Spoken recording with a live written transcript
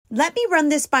Let me run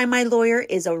this by my lawyer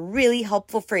is a really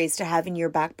helpful phrase to have in your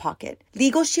back pocket.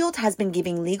 Legal Shield has been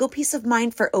giving legal peace of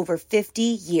mind for over 50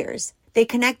 years. They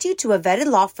connect you to a vetted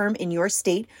law firm in your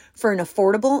state for an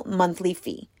affordable monthly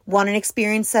fee. Want an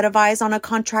experienced set of eyes on a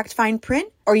contract fine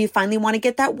print? Or you finally want to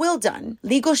get that will done?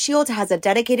 Legal Shield has a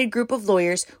dedicated group of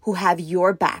lawyers who have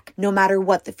your back, no matter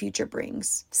what the future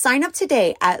brings. Sign up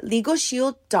today at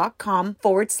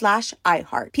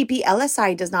LegalShield.com/iHeart.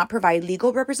 PPLSI does not provide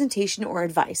legal representation or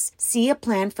advice. See a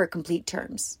plan for complete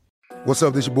terms. What's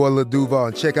up, this your boy Lil Duval,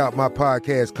 and check out my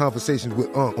podcast, Conversations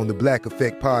with Unc, on the Black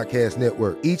Effect Podcast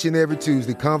Network. Each and every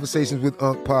Tuesday, Conversations with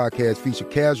Unc podcast feature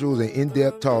casuals and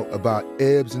in-depth talk about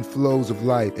ebbs and flows of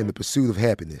life and the pursuit of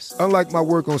happiness. Unlike my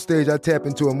work on stage, I tap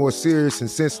into a more serious and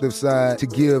sensitive side to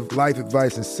give life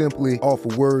advice and simply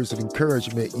offer words of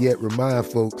encouragement, yet remind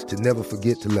folks to never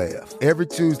forget to laugh. Every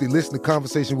Tuesday, listen to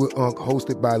Conversations with Unc,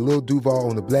 hosted by Lil Duval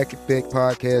on the Black Effect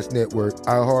Podcast Network,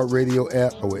 iHeartRadio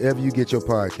app, or wherever you get your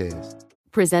podcasts.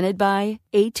 Presented by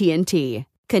AT&T.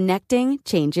 Connecting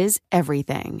changes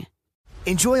everything.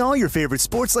 Enjoy all your favorite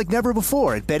sports like never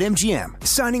before at BetMGM.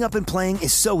 Signing up and playing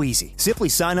is so easy. Simply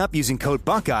sign up using code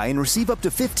Buckeye and receive up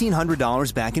to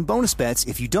 $1,500 back in bonus bets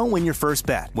if you don't win your first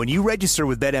bet. When you register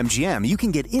with BetMGM, you can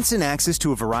get instant access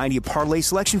to a variety of parlay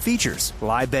selection features,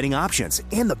 live betting options,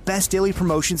 and the best daily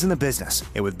promotions in the business.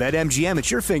 And with BetMGM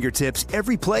at your fingertips,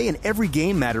 every play and every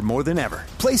game matter more than ever.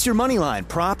 Place your moneyline,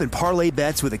 prop, and parlay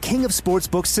bets with the king of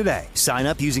sportsbooks today. Sign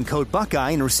up using code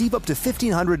Buckeye and receive up to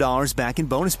 $1,500 back in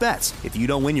bonus bets if you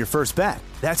don't win your first bet.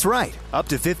 That's right, up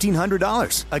to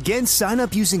 $1,500. Again, sign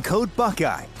up using code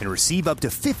Buckeye and receive up to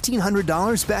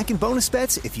 $1,500 back in bonus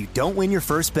bets if you don't win your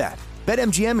first bet.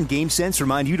 BetMGM and GameSense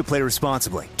remind you to play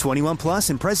responsibly. 21 plus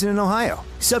and present in Ohio.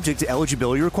 Subject to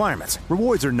eligibility requirements.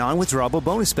 Rewards are non-withdrawable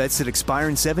bonus bets that expire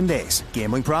in 7 days.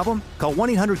 Gambling problem? Call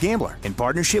 1-800-GAMBLER in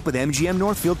partnership with MGM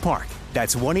Northfield Park.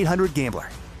 That's 1-800-GAMBLER.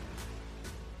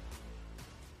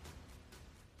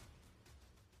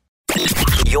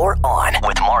 You're on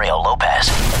with Mario Lopez.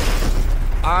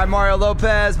 All right, Mario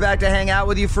Lopez, back to hang out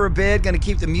with you for a bit. Going to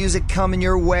keep the music coming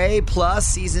your way. Plus,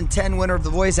 season 10 winner of The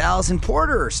Voice, Allison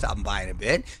Porter, stopping by in a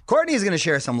bit. Courtney is going to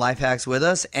share some life hacks with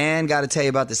us. And got to tell you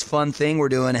about this fun thing we're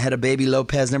doing ahead of baby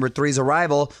Lopez number 3's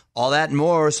arrival. All that and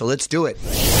more, so let's do it.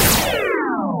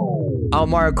 I'm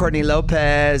Mario Courtney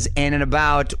Lopez, and in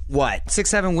about,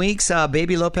 6-7 weeks,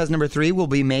 baby Lopez number 3 will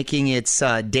be making its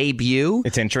debut.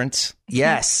 Its entrance.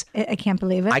 Yes. I can't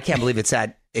believe it. I can't believe it's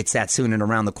that soon and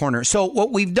around the corner. So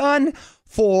what we've done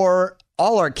for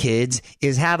all our kids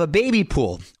is have a baby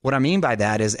pool. What I mean by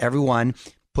that is everyone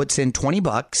puts in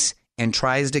 $20 and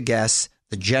tries to guess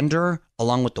the gender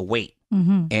along with the weight.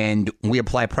 Mm-hmm. And we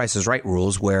apply Price is Right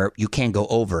rules where you can't go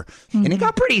over. Mm-hmm. And it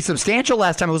got pretty substantial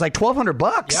last time. It was like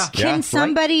 $1,200. Yeah. Can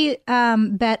somebody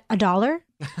bet $1?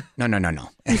 No.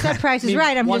 You said Price is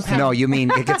Right. No, you mean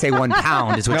it could say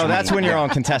 £1 is what you mean. No, that's when you're on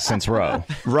contestants row.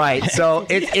 Right. So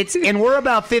it's and we're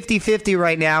about 50-50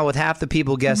 right now with half the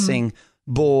people guessing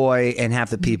boy and half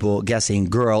the people guessing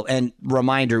girl. And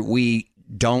reminder, we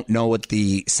don't know what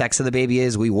the sex of the baby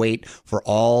is. We wait for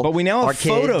all But we now our have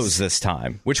photos this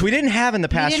time, which we didn't have in the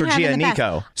past for Gia and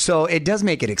Nico. So it does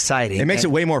make it exciting. It makes it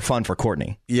way more fun for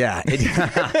Courtney. Yeah.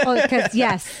 Because,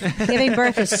 yes, giving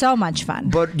birth is so much fun.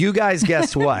 But you guys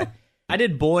guessed what? I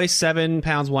did boy, 7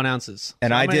 pounds, 1 ounces.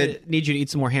 And so I need you to eat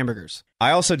some more hamburgers.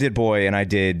 I also did boy, and I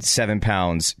did 7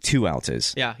 pounds, 2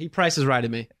 ounces. Yeah, he Price is Right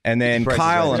at me. And then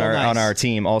Kyle on our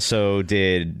team also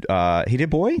did, he did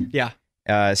boy? Yeah.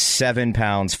 7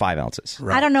 pounds, 5 ounces.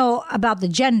 Right. I don't know about the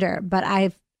gender, but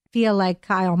I feel like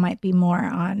Kyle might be more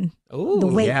on the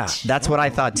weight. Yeah, that's what I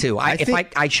thought too. I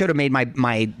should have made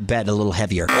my bet a little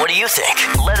heavier. What do you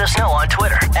think? Let us know on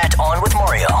Twitter at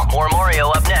 @OnWithMario. More Mario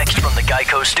up next from the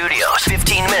Geico Studios.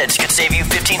 15 minutes could save you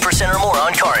 15% or more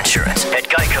on car insurance at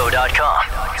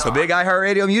Geico.com. So big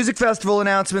iHeartRadio Music Festival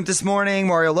announcement this morning.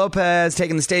 Mario Lopez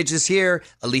taking the stage this year.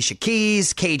 Alicia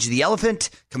Keys, Cage the Elephant,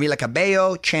 Camila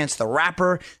Cabello, Chance the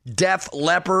Rapper, Def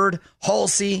Leppard,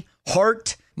 Halsey,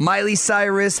 Heart, Miley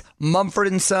Cyrus,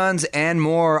 Mumford & Sons, and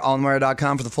more.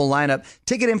 OnMario.com for the full lineup.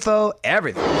 Ticket info,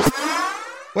 everything.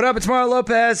 What up? It's Mario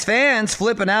Lopez. Fans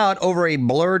flipping out over a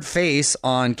blurred face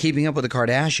on Keeping Up with the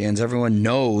Kardashians. Everyone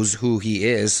knows who he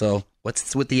is, so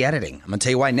what's with the editing? I'm going to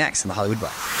tell you why next in the Hollywood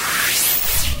Buzz.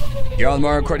 You're on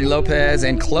Mario Courtney Lopez,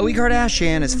 and Khloe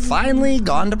Kardashian has finally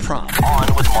gone to prom.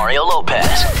 On with Mario Lopez,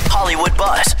 Hollywood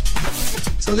Buzz.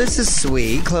 So this is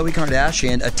sweet. Khloe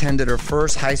Kardashian attended her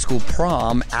first high school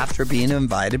prom after being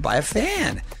invited by a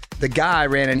fan. the guy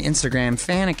ran an Instagram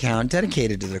fan account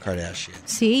dedicated to the Kardashians.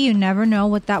 See, you never know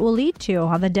what that will lead to.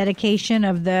 On the dedication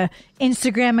of the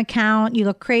Instagram account, you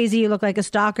look crazy, you look like a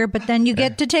stalker, but then you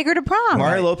get to take her to prom.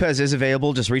 Mario Lopez is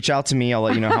available. Just reach out to me. I'll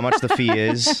let you know how much the fee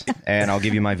is, and I'll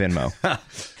give you my Venmo.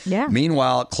 Yeah.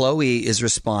 Meanwhile, Khloe is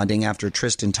responding after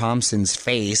Tristan Thompson's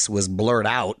face was blurred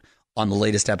out on the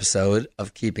latest episode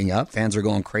of Keeping Up. Fans are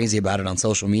going crazy about it on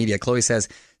social media. Khloe says,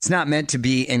 it's not meant to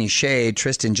be any shade.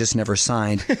 Tristan just never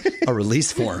signed a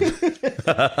release form. Want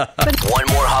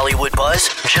more Hollywood buzz?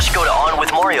 Just go to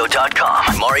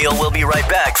OnWithMario.com. Mario will be right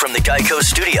back from the Geico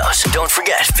Studios. Don't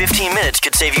forget, 15 minutes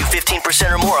could save you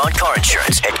 15% or more on car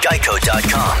insurance at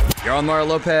Geico.com. You're on Mario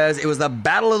Lopez. It was the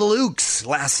Battle of the Lukes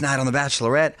last night on The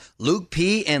Bachelorette. Luke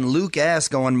P and Luke S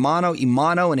going mano y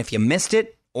mano. And if you missed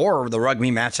it, or the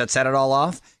rugby match that set it all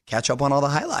off, catch up on all the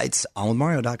highlights on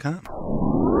OnWithMario.com.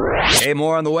 Hey,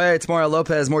 more on the way. It's Mario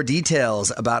Lopez. More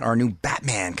details about our new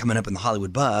Batman coming up in the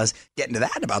Hollywood Buzz. Getting to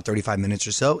that in about 35 minutes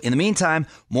or so. In the meantime,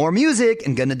 more music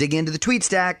and gonna dig into the tweet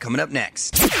stack coming up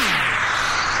next.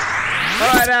 All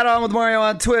right, add on with Mario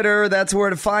on Twitter. That's where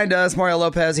to find us. Mario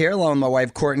Lopez here, along with my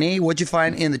wife, Courtney. What'd you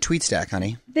find in the tweet stack,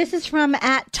 honey? This is from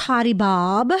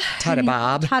 @ToddyBob.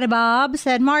 ToddyBob. ToddyBob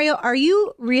said, Mario, are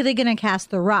you really going to cast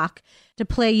The Rock to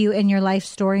play you in your life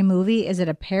story movie? Is it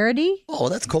a parody? Oh,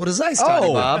 that's cold as ice,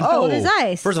 ToddyBob. Cold as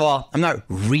ice. First of all, I'm not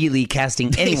really casting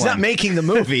anyone. He's not making the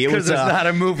movie. Because it's not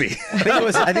a movie.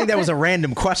 I think that was a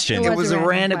random question. It was a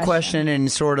random question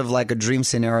and sort of like a dream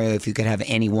scenario if you could have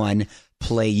anyone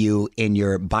play you in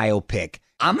your biopic.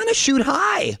 I'm going to shoot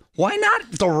high. Why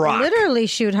not The Rock? Literally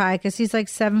shoot high because he's like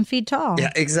 7 feet tall.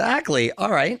 Yeah, exactly. All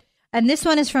right. And this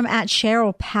one is from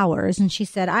 @Cheryl Powers. And she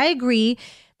said, I agree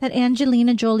that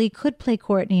Angelina Jolie could play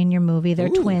Courtney in your movie. They're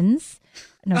twins.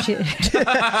 No, she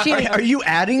Are you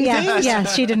adding things?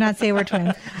 Yes, she did not say we're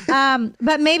twins.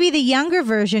 But maybe the younger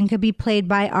version could be played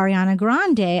by Ariana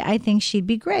Grande. I think she'd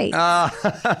be great.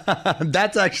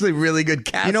 That's actually really good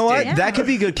casting. You know what? Yeah. That could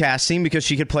be good casting because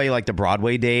she could play like the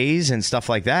Broadway days and stuff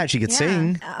like that. She could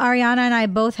sing. Ariana and I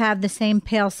both have the same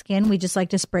pale skin. We just like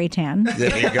to spray tan.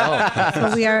 There you go.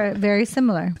 So we are very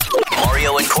similar.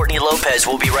 Mario and Courtney Lopez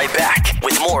will be right back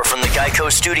with more from the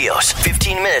Geico Studios.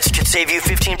 15 minutes could save you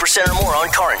 15% or more on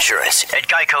car insurance at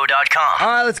Geico.com. All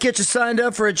right, let's get you signed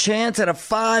up for a chance at a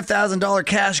 $5,000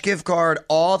 cash gift card,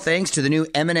 all thanks to the new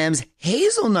M&M's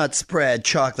Hazelnut Spread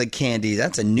chocolate candy.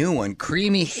 That's a new one.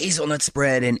 Creamy hazelnut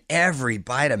spread in every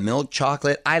bite of milk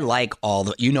chocolate. I like all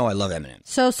the, I love M&M's.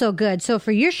 So good. So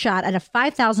for your shot at a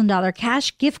 $5,000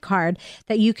 cash gift card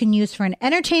that you can use for an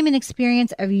entertainment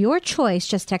experience of your choice,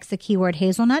 just text the keyword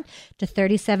hazelnut to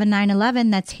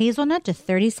 37911. That's hazelnut to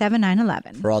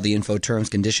 37911. For all the info, terms,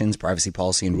 conditions, privacy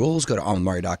policy, and rules, go to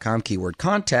onwithmario.com, keyword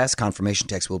contest. Confirmation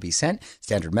text will be sent.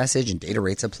 Standard message and data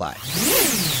rates apply.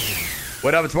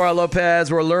 What up, it's Mario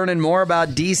Lopez. We're learning more about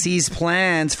DC's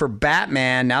plans for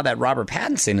Batman now that Robert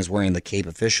Pattinson is wearing the cape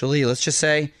officially. Let's just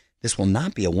say this will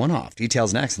not be a one-off.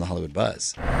 Details next in the Hollywood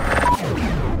Buzz.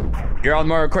 You're on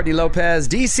Mario, Courtney Lopez.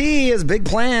 DC has big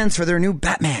plans for their new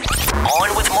Batman.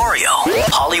 On with Mario,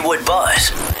 Hollywood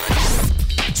Buzz.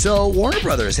 So Warner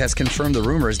Brothers has confirmed the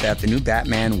rumors that the new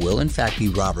Batman will in fact be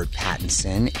Robert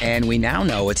Pattinson, and we now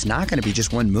know it's not going to be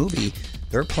just one movie.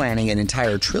 They're planning an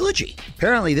entire trilogy.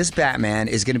 Apparently, this Batman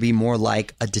is going to be more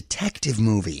like a detective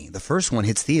movie. The first one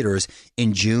hits theaters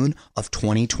in June of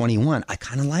 2021. I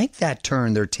kind of like that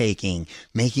turn they're taking,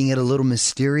 making it a little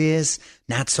mysterious,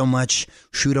 not so much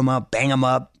shoot 'em up, bang 'em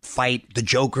up, fight the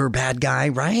Joker bad guy,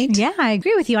 right? Yeah, I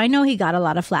agree with you. I know he got a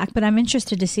lot of flack, but I'm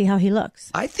interested to see how he looks.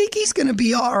 I think he's going to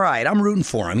be all right. I'm rooting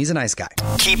for him. He's a nice guy.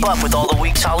 Keep up with all the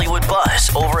week's Hollywood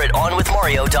buzz over at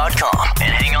OnWithMario.com.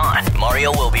 And hang on,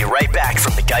 Mario will be right back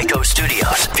from the Geico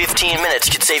Studios. 15 minutes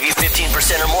could save you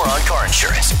 15% or more on car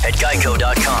insurance at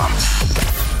Geico.com.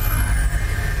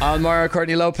 I'm Mario,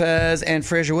 Courtney Lopez, and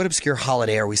Fraser. What obscure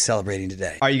holiday are we celebrating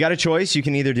today? All right, you got a choice. You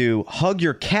can either do Hug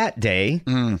Your Cat Day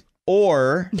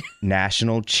or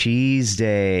National Cheese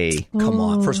Day. Come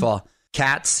on. First of all,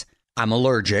 cats, I'm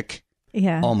allergic.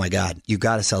 Yeah. Oh, my God. You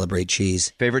got to celebrate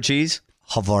cheese. Favorite cheese?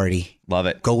 Havarti. Love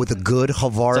it. Go with a good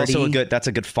Havarti. It's also that's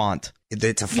a good font.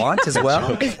 It's a font as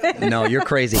well? No, you're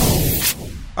crazy.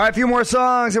 All right, a few more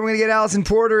songs, and we're going to get Allison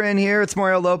Porter in here. It's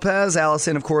Mario Lopez.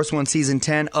 Allison, of course, won season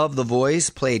 10 of The Voice,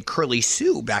 played Curly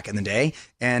Sue back in the day,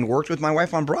 and worked with my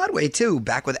wife on Broadway, too,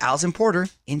 back with Allison Porter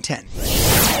in 10.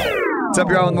 What's up,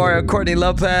 y'all? With Mario, Courtney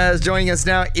Lopez. Joining us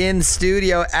now in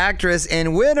studio, actress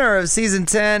and winner of season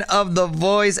 10 of The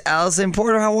Voice, Allison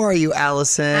Porter. How are you,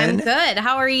 Allison? I'm good.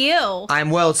 How are you? I'm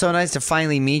well. It's so nice to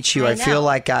finally meet you. I feel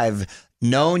like I've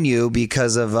known you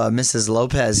because of Mrs.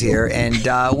 Lopez here, and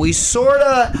we sort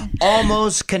of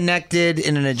almost connected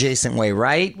in an adjacent way,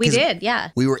 right? We did, yeah.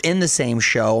 We were in the same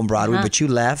show on Broadway, but you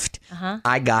left.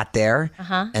 I got there,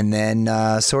 and then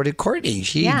so did Courtney.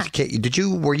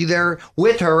 Were you there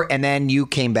with her, and then you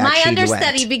came back? My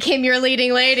understudy became your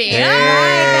leading lady. Hey.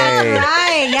 That's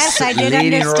right. Yes, I did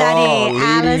understudy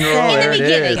Allison. In the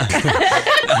beginning.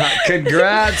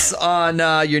 Congrats on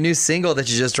your new single that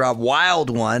you just dropped, Wild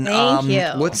One. Thank you.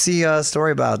 What's the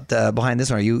story about behind this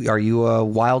one? Are you a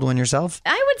wild one yourself?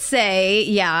 I would say,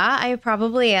 yeah, I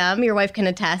probably am. Your wife can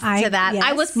attest to that. Yes.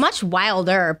 I was much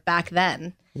wilder back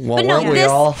then. Well, but no, weren't we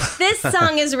all? this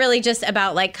song is really just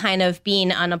about like kind of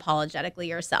being unapologetically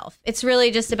yourself. It's really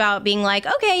just about being like,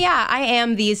 okay, yeah, I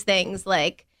am these things.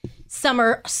 Like some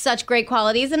are such great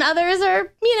qualities and others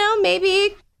are,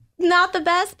 maybe not the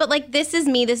best, but like this is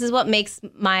me. This is what makes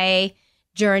my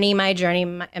journey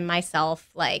and myself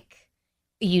like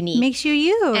unique. Makes you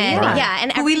you. And,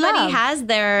 and Who we everybody love. has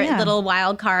their little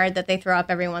wild card that they throw up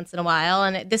every once in a while.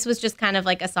 And this was just kind of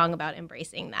like a song about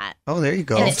embracing that. Oh, there you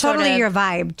go. And It's totally your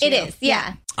vibe, too. It is,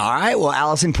 yeah. All right. Well,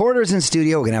 Allison Porter's in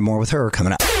studio. We're going to have more with her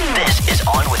coming up. This is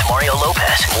On with Mario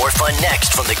Lopez. More fun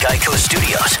next from the Geico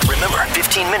Studios. Remember,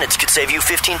 15 minutes could save you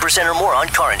 15% or more on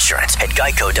car insurance at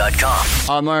geico.com.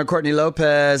 I'm Mario Courtney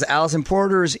Lopez. Allison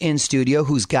Porter's in studio,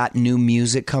 who's got new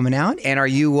music coming out. And are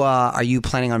you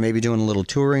planning on maybe doing a little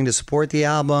touring to support the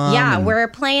album? Yeah, we're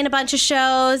playing a bunch of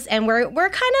shows and we're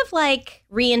kind of like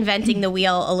reinventing the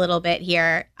wheel a little bit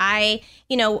here. I,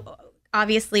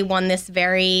 obviously won this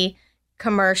very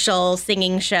commercial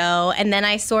singing show, and then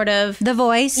I sort of The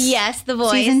Voice. Yes, The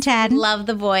Voice. Season 10. Love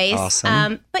The Voice.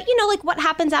 Awesome. But like what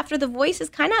happens after The Voice is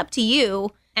kind of up to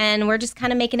you, and we're just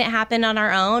kind of making it happen on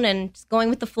our own and just going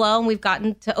with the flow. And we've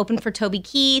gotten to open for Toby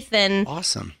Keith, and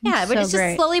Awesome. yeah, but So it's great.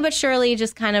 just slowly but surely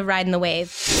just kind of riding the wave.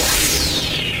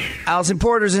 Allison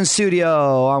Porter's in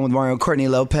studio. I'm with Mario Courtney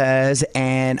Lopez,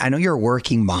 and I know you're a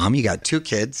working mom. You got 2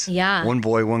 kids. Yeah. 1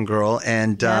 boy, 1 girl.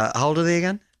 And how old are they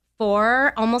again?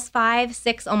 4, almost 5,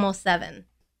 6, almost 7.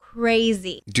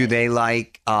 Crazy. Do they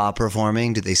like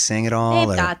performing? Do they sing at all? They've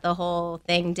or- got the whole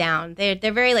thing down. They're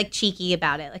very like cheeky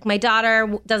about it. Like my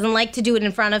daughter doesn't like to do it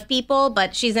in front of people,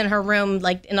 but she's in her room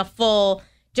like in a full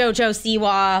JoJo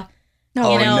Siwa.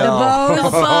 Oh, The no. bows,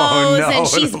 Oh, no. and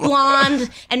she's blonde.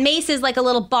 And Mace is like a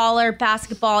little baller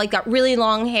basketball. He got really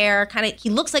long hair. He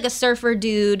looks like a surfer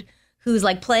dude who's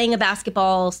like playing a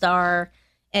basketball star.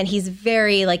 And he's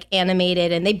very like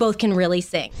animated, and they both can really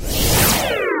sing.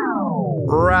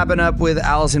 Wrapping up with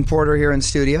Allison Porter here in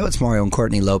studio. It's Mario and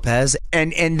Courtney Lopez.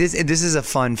 And this is a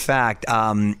fun fact.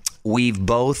 We've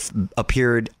both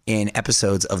appeared in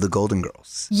episodes of The Golden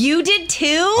Girls. You did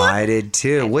too? I did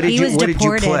too. What did you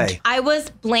play? I was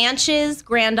Blanche's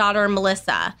granddaughter,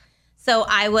 Melissa. So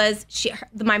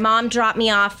my mom dropped me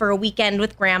off for a weekend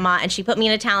with grandma, and she put me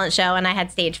in a talent show, and I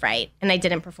had stage fright, and I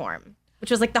didn't perform,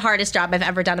 which was like the hardest job I've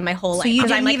ever done in my whole life. you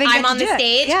Because didn't even I'm get on to the do it.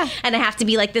 stage, Yeah. and I have to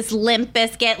be like this limp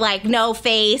biscuit, like no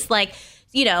face, like,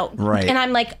 Right. And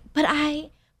I'm like,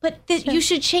 you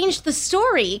should change the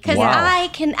story because Wow. I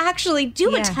can actually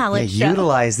do a talent show.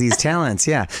 Utilize these talents.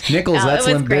 Yeah. Nichols, No, that's it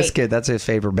was Limp great. Bizkit. That's a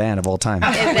favorite band of all time.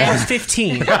 I was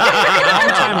 15. A long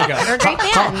time ago. They're a great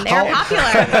band. They're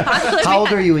popular. How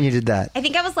old are you when you did that? I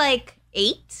think I was like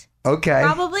 8, Okay.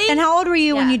 probably. And how old were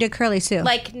you when Yeah. you did Curly Sue?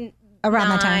 Like Around 9,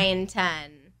 that time.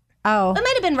 10. Oh. It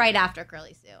might have been right after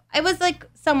Curly Sue. I was like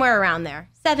somewhere around there.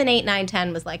 7, 8, 9,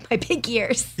 10 was like my big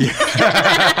years. That's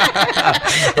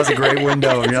a great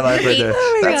window in your life right there.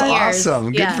 That's years.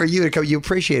 awesome. Good Yeah. for you. You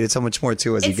appreciate it so much more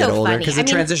too as you It's get so older funny. because I the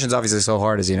mean- transition's obviously so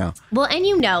hard, as you know. Well, and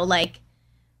like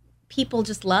people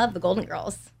just love the Golden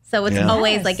Girls. So it's Yeah.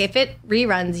 always like if it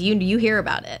reruns, you hear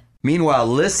about it. Meanwhile,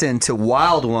 listen to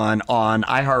Wild One on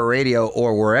iHeartRadio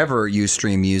or wherever you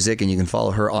stream music, and you can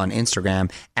follow her on Instagram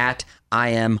at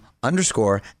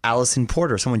 @IM_Allison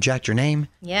Porter. Someone jacked your name?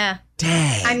 Yeah.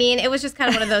 Dang. I mean, it was just kind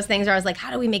of one of those things where I was like,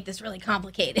 how do we make this really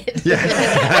complicated?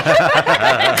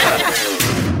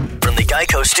 From the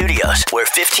Geico Studios, where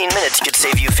 15 minutes could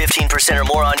save you 15% or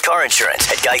more on car insurance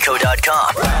at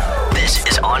geico.com. This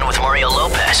is On with Mario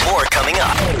Lopez. More coming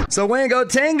up. So Wango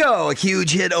Tango, a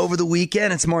huge hit over the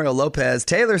weekend. It's Mario Lopez,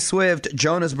 Taylor Swift,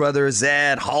 Jonas Brothers,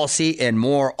 Zed, Halsey, and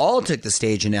more all took the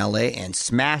stage in LA and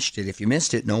smashed it. If you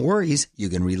missed it, no worries. You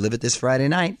can relive it this Friday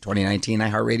night. 2019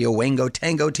 iHeartRadio Wango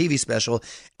Tango TV special,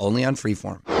 only on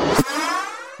Freeform.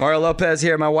 Mario Lopez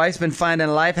here. My wife's been finding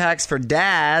life hacks for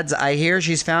dads. I hear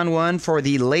she's found one for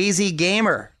the lazy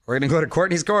gamer. We're going to go to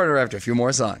Courtney's Corner after a few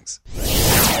more songs.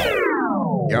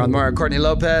 You're on Mario Courtney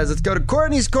Lopez. Let's go to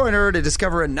Courtney's Corner to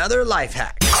discover another life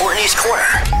hack. Courtney's Corner.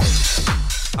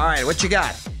 All right, what you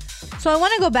got? So I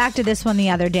want to go back to this one the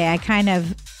other day. I kind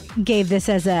of gave this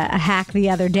as a hack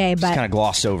the other day, but Just kind of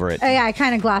glossed over it. Yeah, I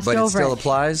kind of glossed over it. But it still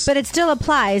applies? But it still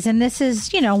applies. And this is,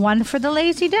 one for the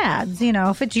lazy dads.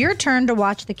 If it's your turn to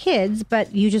watch the kids,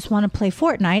 but you just want to play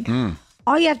Fortnite,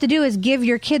 all you have to do is give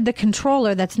your kid the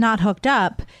controller that's not hooked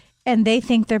up, and they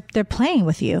think they're playing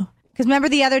with you. Because remember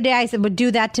the other day I said would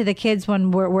do that to the kids when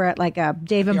we're at like a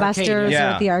Dave and Buster's or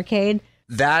at the arcade?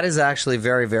 That is actually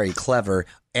very, very clever.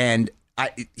 And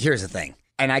here's the thing.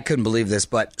 And I couldn't believe this,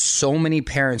 but so many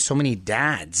parents, so many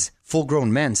dads,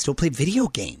 full-grown men still play video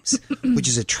games, which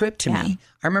is a trip to me.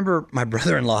 I remember my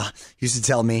brother-in-law used to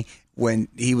tell me when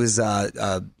he was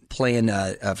playing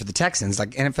for the Texans, like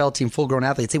NFL team, full-grown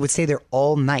athletes, they would stay there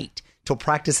all night till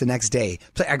practice the next day.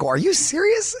 I go, are you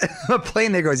serious?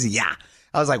 Playing there, goes, yeah.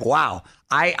 I was like, wow.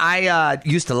 I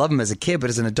used to love him as a kid, but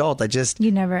as an adult, I just...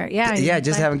 You never... Yeah,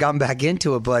 just haven't gotten back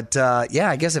into it. But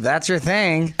I guess if that's your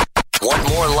thing... Want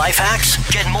more life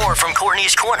hacks? Get more from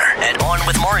Courtney's Corner at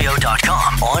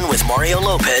OnWithMario.com. On with Mario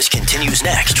Lopez continues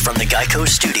next from the Geico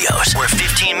Studios, where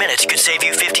 15 minutes could save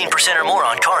you 15% or more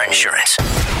on car insurance.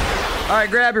 All right,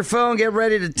 grab your phone, get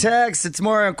ready to text. It's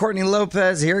Mario and Courtney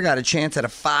Lopez here. Got a chance at a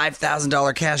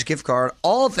 $5,000 cash gift card,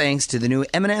 all thanks to the new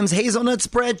M&M's Hazelnut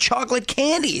Spread chocolate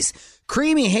candies.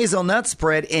 Creamy hazelnut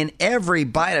spread in every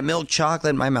bite of milk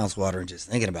chocolate. My mouth's watering just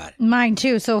thinking about it. Mine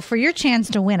too. So for your chance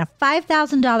to win a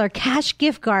 $5,000 cash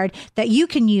gift card that you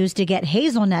can use to get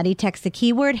hazelnutty, text the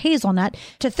keyword hazelnut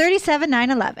to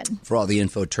 37911. For all the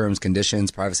info, terms,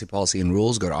 conditions, privacy policy, and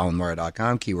rules, go to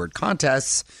onwithmario.com. Keyword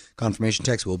contests. Confirmation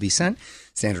text will be sent.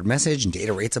 Standard message and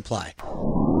data rates apply.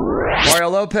 Mario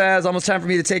Lopez, almost time for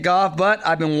me to take off, but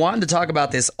I've been wanting to talk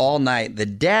about this all night. The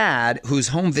dad whose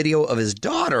home video of his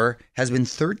daughter has been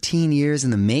 13 years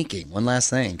in the making. One last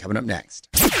thing coming up next.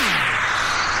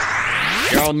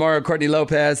 You're on Mario, Courtney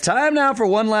Lopez. Time now for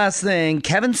one last thing.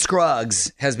 Kevin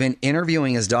Scruggs has been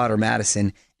interviewing his daughter,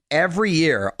 Madison, every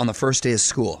year on the first day of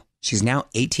school. She's now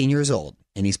 18 years old,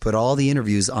 and he's put all the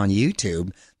interviews on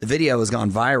YouTube. The video has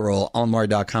gone viral on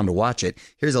Mario.com to watch it.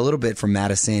 Here's a little bit from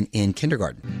Madison in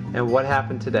kindergarten. And what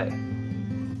happened today?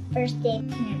 First day of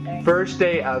kindergarten. First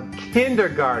day of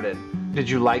kindergarten. Did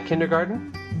you like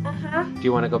kindergarten? Uh-huh. Do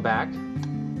you want to go back?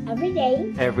 Every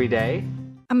day. Every day?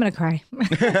 I'm going to cry.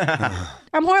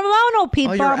 I'm hormonal,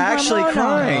 people. Oh, you're actually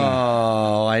crying.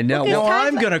 Oh, I know. Well,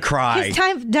 I'm going to cry. Because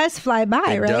time does fly by,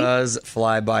 right? It does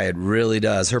fly by. It really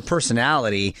does. Her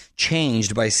personality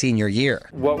changed by senior year.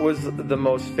 What was the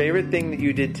most favorite thing that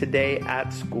you did today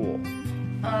at school?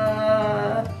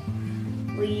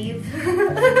 Leave.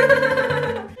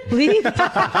 Leave?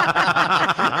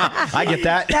 I get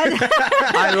that.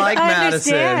 I like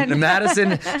Madison. understand.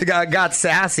 Madison got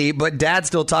sassy, but Dad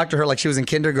still talked to her like she was in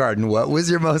kindergarten. What was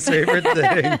your most favorite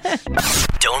thing?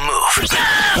 Don't move.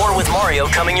 More with Mario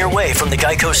coming your way from the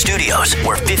Geico Studios,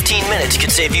 where 15 minutes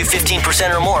could save you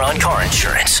 15% or more on car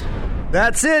insurance.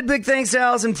 That's it. Big thanks to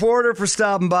Allison Porter for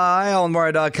stopping by on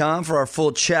Mario.com for our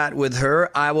full chat with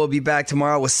her. I will be back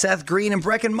tomorrow with Seth Green and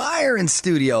Breckin Meyer in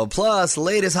studio, plus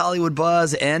latest Hollywood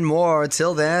buzz and more.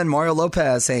 Till then, Mario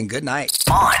Lopez saying good night.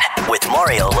 On with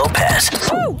Mario Lopez.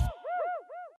 Woo!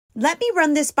 Let me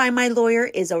run this by my lawyer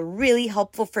is a really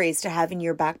helpful phrase to have in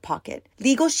your back pocket.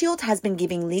 Legal Shield has been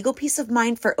giving legal peace of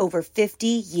mind for over 50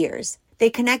 years. They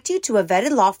connect you to a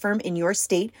vetted law firm in your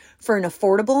state for an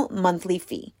affordable monthly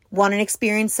fee. Want an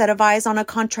experienced set of eyes on a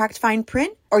contract fine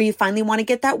print? Or you finally want to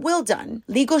get that will done?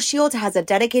 Legal Shield has a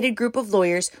dedicated group of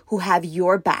lawyers who have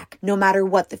your back, no matter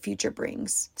what the future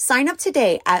brings. Sign up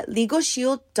today at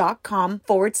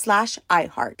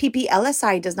LegalShield.com/iHeart.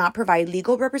 PPLSI does not provide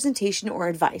legal representation or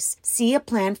advice. See a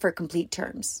plan for complete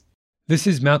terms. This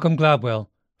is Malcolm Gladwell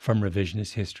from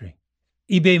Revisionist History.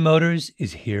 eBay Motors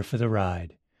is here for the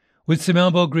ride. With some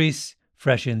elbow grease,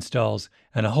 fresh installs,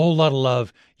 and a whole lot of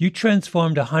love, you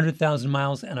transformed 100,000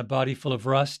 miles and a body full of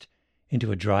rust into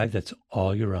a drive that's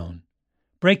all your own.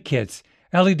 Brake kits,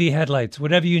 LED headlights,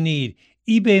 whatever you need,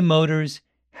 eBay Motors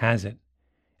has it.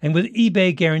 And with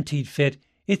eBay Guaranteed Fit,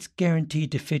 it's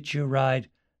guaranteed to fit your ride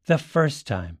the first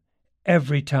time,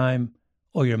 every time,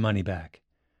 or your money back.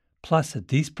 Plus, at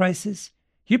these prices,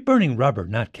 you're burning rubber,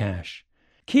 not cash.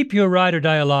 Keep your ride or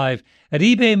die alive at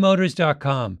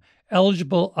ebaymotors.com.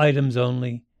 Eligible items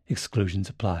only. Exclusions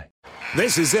apply.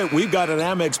 This is it. We've got an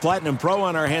Amex Platinum Pro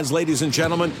on our hands, ladies and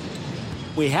gentlemen.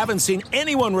 We haven't seen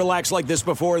anyone relax like this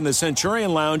before in the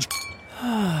Centurion Lounge.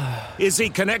 Is he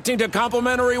connecting to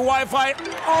complimentary Wi-Fi?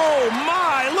 Oh,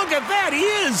 my. Look at that. He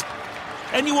is.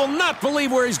 And you will not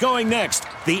believe where he's going next.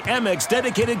 The Amex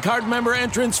dedicated card member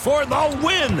entrance for the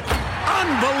win.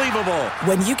 Unbelievable.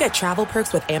 When you get travel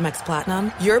perks with Amex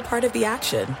Platinum, you're part of the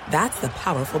action. That's the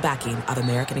powerful backing of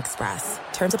American Express.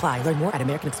 Terms apply. Learn more at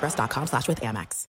americanexpress.com/withAmex.